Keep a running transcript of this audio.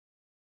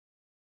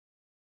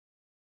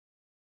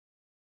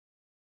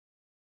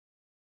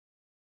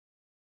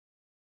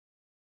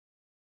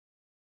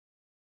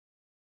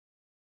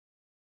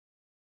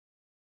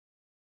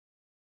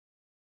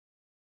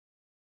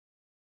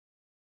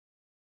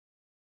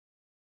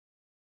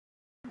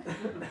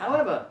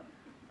However,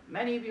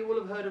 many of you will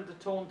have heard of the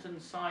Taunton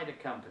Cider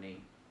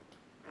Company.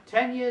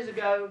 10 years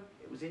ago,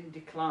 it was in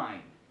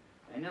decline.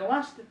 And in the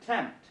last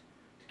attempt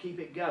to keep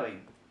it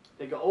going,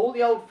 they got all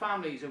the old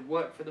families who've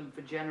worked for them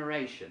for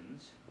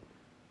generations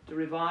to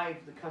revive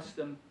the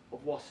custom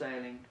of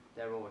wassailing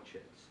their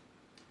orchards.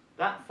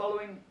 That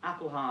following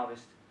apple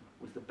harvest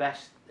was the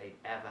best they'd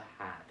ever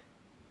had.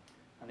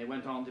 And they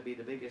went on to be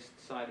the biggest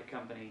cider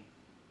company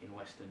in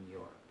Western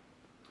Europe.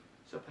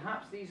 So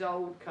perhaps these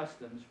old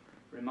customs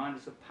remind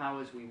us of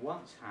powers we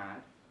once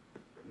had,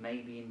 but may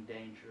be in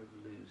danger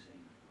of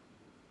losing.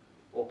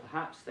 Or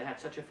perhaps they had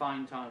such a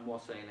fine time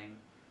wassailing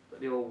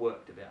that they all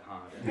worked a bit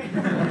harder.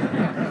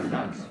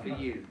 That's for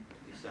you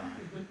to decide.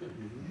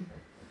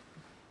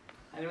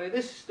 Anyway,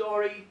 this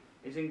story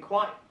is in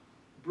quite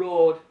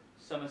broad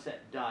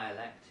Somerset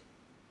dialect,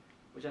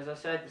 which, as I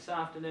said this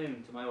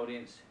afternoon to my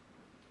audience,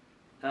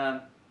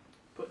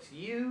 puts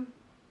you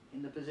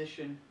in the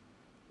position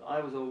that I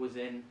was always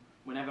in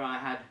whenever I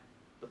had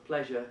the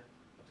pleasure of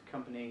the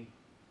company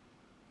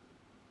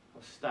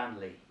of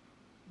Stanley,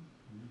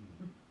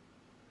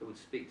 who would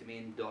speak to me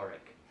in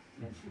Doric.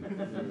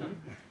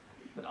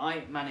 But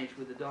I manage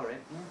with the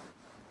Doric,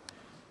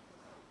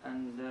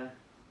 and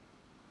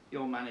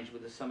you'll manage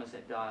with the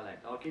Somerset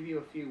dialect. I'll give you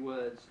a few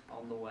words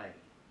on the way.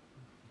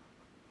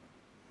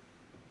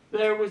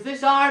 There was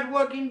this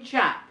hard-working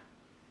chap,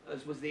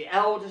 as was the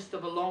eldest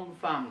of a long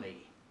family.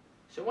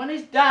 So when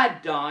his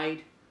dad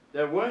died,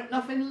 there weren't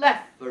nothing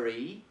left for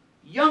he.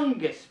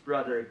 Youngest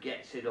brother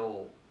gets it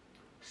all.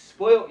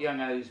 Spoilt young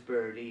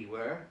Osbird he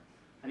were,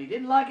 and he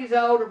didn't like his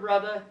elder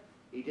brother,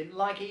 he didn't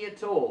like he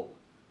at all.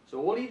 So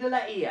all he'd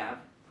let he have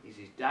is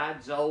his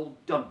dad's old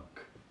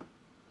dunk.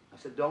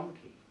 That's a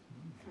donkey.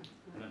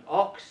 And an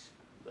ox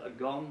that had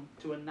gone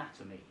to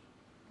anatomy.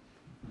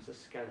 That's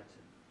a skeleton.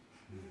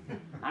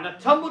 And a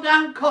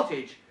tumble-down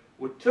cottage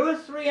with 2 or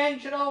 3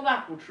 ancient old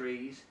apple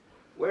trees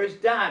where his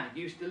dad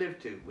used to live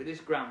to with his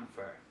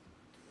grandfer.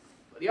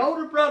 But the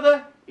older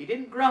brother, he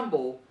didn't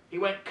grumble. He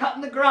went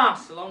cutting the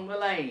grass along the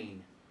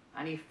lane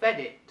and he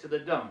fed it to the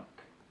dunk.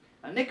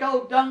 And Nick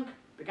old Dunk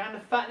began to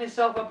fatten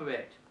himself up a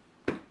bit.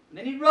 And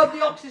then he rubbed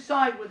the ox's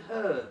side with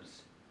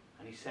herbs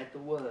and he said the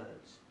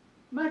words,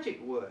 magic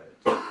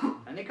words.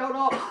 And Nick old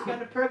Ox began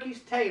to perk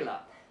his tail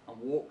up and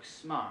walk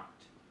smart.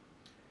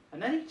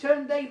 And then he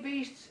turned they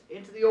beasts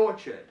into the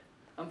orchard.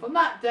 And from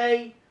that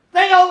day,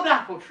 they old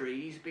apple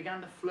trees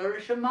began to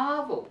flourish a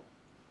marvel.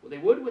 Well, they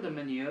would with the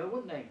manure,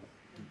 wouldn't they?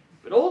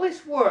 But all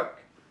this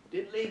work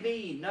didn't leave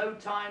he no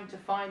time to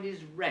find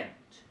his rent.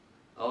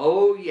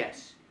 Oh,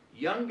 yes,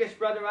 youngest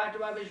brother had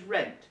to have his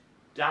rent.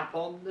 Dap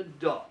on the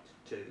dot,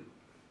 too.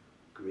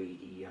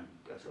 Greedy young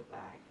guzzle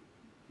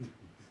bag.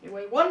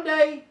 Anyway, one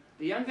day,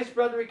 the youngest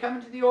brother, he come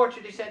into the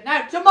orchard, he said,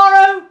 now,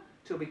 tomorrow,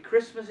 'twill be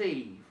Christmas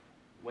Eve,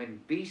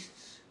 when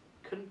beasts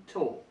can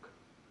talk.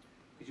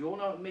 Because you all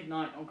know at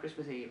midnight on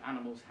Christmas Eve,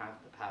 animals have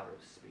the power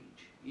of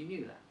speech. You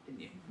knew that,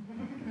 didn't you?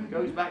 It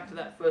goes back to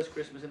that first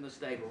Christmas in the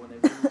stable when they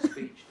were given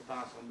speech to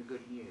pass on the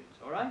good news,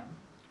 all right?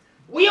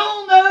 We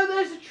all know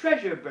there's a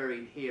treasure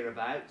buried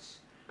hereabouts,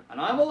 and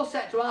I'm all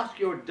set to ask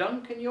your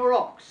dunk and your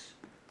ox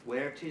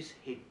where 'tis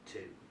hid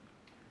to.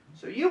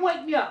 So you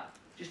wake me up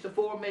just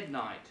afore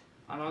midnight,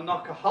 and I'll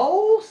knock a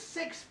whole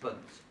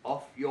 6pence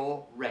off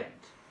your rent.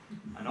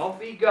 And off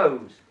he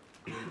goes,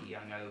 greedy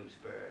young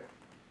Osbird.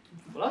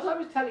 Well, as I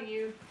was telling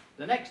you,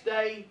 the next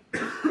day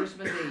was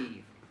Christmas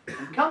Eve.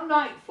 And come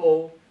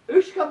nightfall,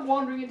 who should come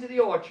wandering into the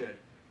orchard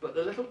but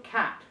the little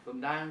cat from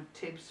down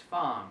Tibbs'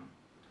 farm?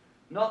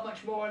 Not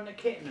much more than a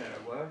kitten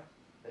her were,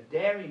 a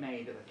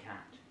dairymaid of a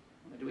cat.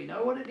 And do we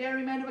know what a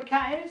dairymaid of a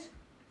cat is?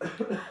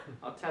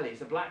 I'll tell you,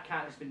 it's a black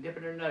cat that's been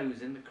dipping her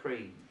nose in the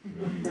cream.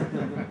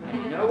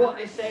 And you know what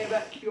they say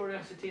about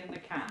curiosity and the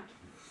cat?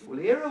 Well,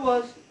 here it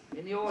was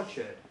in the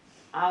orchard,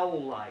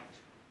 owl-light,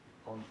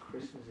 on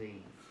Christmas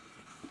Eve,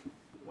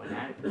 when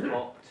out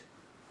popped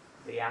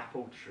the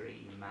apple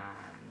tree man.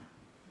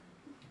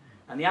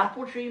 And the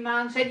apple tree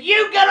man said,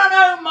 you get on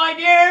home, my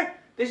dear.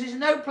 This is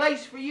no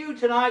place for you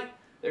tonight.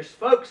 There's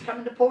folks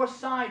coming to pour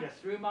cider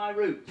through my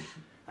roots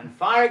and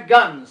fire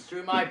guns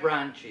through my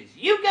branches.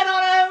 You get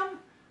on home,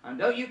 and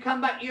don't you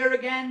come back here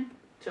again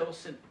till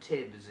St.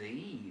 Tibbs'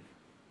 Eve.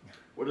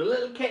 Well, the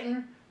little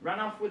kitten ran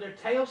off with her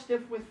tail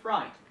stiff with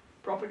fright.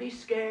 Properly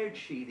scared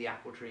she, the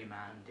apple tree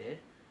man, did.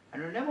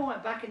 And her never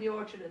went back in the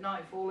orchard at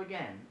nightfall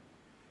again,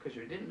 because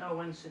she didn't know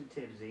when St.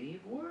 Tibbs'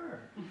 Eve were.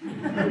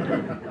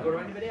 Or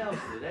anybody else,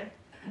 did they?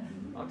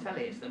 I'll tell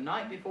you, it's the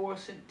night before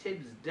St.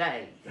 Tibbs'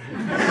 Day.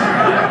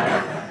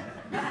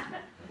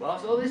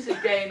 Whilst all this is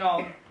going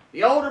on,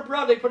 the older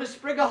brother put a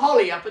sprig of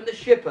holly up in the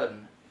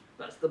shippen.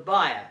 That's the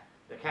byre,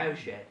 the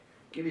cowshed.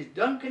 Give his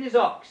dunk and his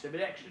ox a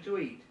bit extra to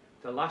eat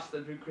to last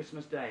them through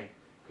Christmas Day,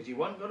 because he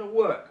wasn't going to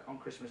work on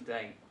Christmas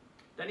Day.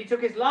 Then he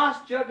took his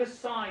last jug of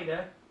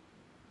cider,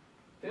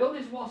 filled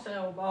his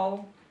wassail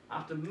bowl,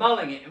 after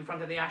mulling it in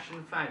front of the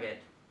ashen faggot.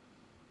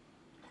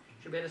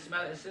 Should be able to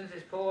smell it as soon as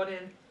it's poured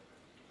in.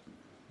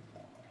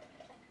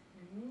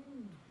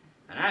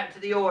 And out to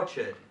the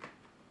orchard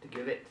to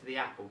give it to the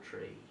apple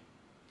tree.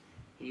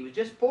 He was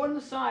just pouring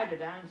the cider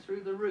down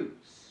through the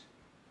roots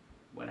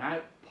when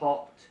out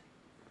popped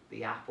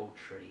the apple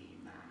tree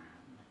man.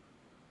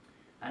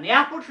 And the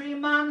apple tree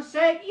man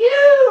said,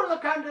 "You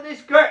look under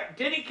this girt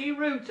diddicky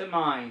root of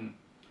mine,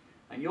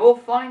 and you'll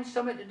find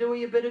something to do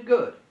you a bit of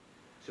good."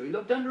 So he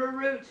looked under a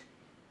root,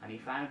 and he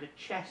found a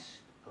chest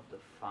of the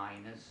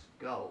finest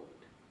gold.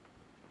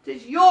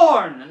 "'Tis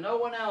yourn and no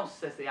one else,"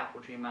 says the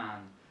apple tree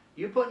man.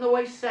 "You put it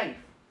away safe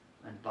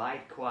and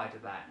bide quiet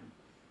about it."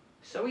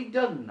 So he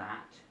done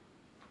that.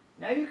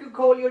 Now you can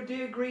call your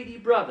dear greedy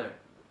brother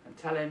and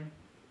tell him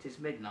 'tis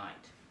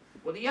midnight.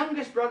 Well, the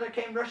youngest brother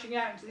came rushing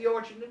out into the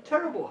orchard in a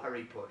terrible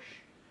hurry push,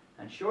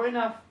 and sure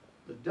enough,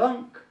 the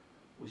dunk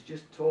was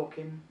just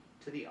talking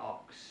to the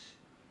ox.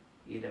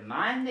 "You'd a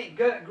man that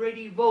girt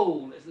greedy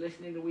bull that's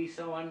listening to we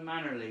so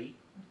unmannerly.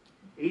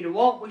 He'd a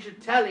want we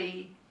should tell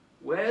he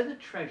where the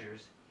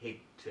treasure's hid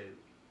to.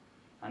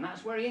 And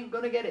that's where he ain't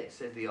going to get it,"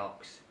 says the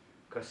ox,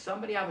 "'cause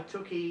somebody have a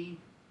took he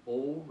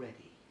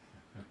already."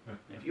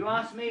 If you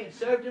ask me, it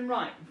served him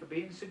right for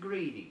being so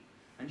greedy.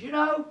 And you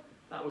know,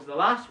 that was the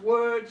last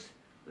words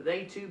that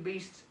they two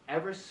beasts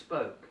ever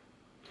spoke.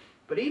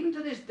 But even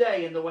to this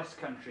day in the West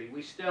Country,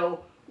 we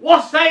still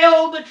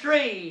wassail the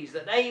trees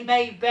that they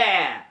may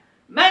bear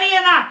many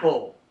an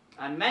apple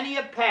and many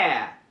a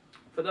pear,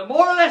 for the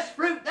more or less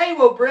fruit they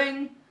will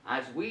bring,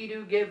 as we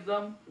do give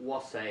them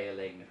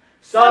wassailing.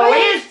 So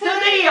here's to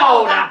thee,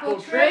 old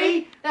apple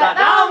tree, that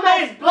thou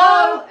mayst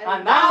blow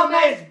and thou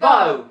mayst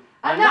bow,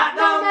 and that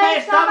thou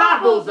mayst have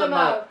apples a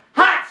mow.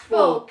 Hats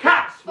full,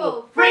 caps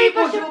full, 3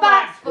 bushel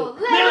bags full,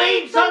 little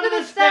heaps under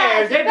the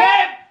stairs. Hip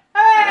hip!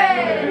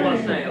 Hey!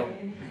 Wassail.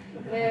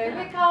 Here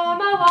we come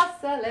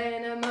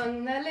a-wassailing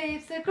among the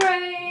leaves of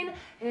green.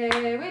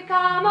 Here we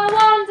come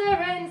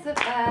a-wandering so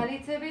fairly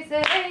to be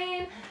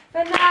seen.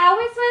 For now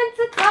it's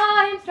winter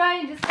time,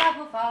 strangers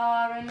travel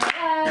far and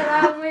near,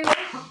 and we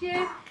wish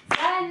you,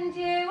 send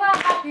you a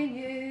happy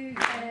new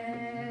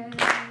year.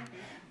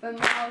 For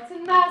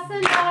Martin Mass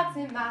and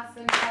Martin Mass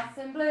and Mass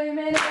and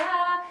blooming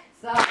air,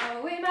 so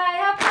we may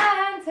have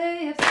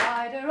plenty of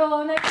cider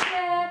all next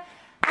year.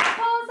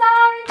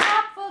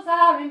 Apples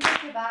are in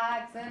picker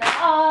bags and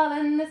all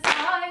in the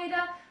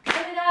cider,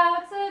 running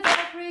out of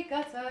every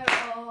gutter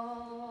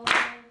hole.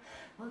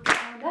 Well,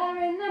 down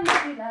there in the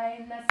muddy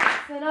lane there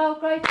sits an old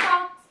grey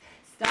fox,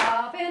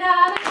 starving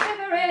and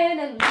shivering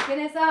and licking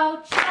his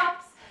old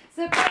chops.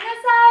 So bring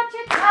us out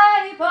your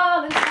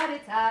table and set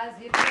it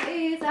as you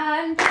please,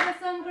 and give us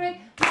some Greek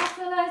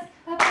mozzarella,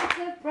 a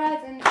bit of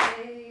bread and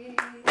cheese.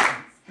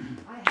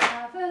 I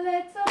have a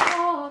little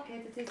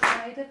pocket, it is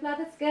made of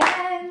leather skin,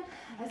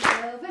 a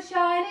silver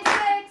shiny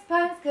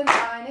sixpence,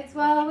 combine it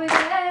well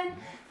within.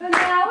 For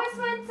now it's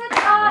winter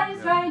time,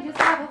 strangers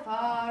travel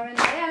far and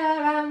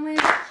near, and we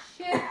wish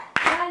you,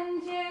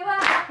 send you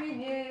a happy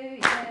new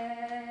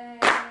year.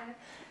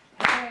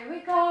 Here we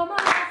come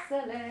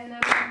a-wassailing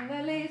among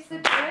the leaves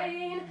of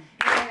green.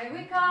 Here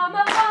we come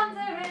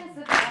a-wandering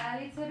so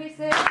fairly to be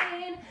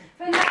seen.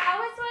 For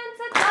now it's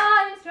winter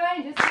time,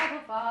 strangers travel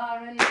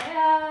far and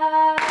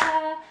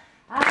near,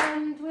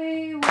 and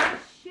we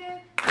wish you,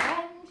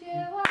 send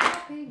you a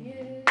happy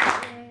new year.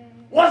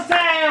 Wassail!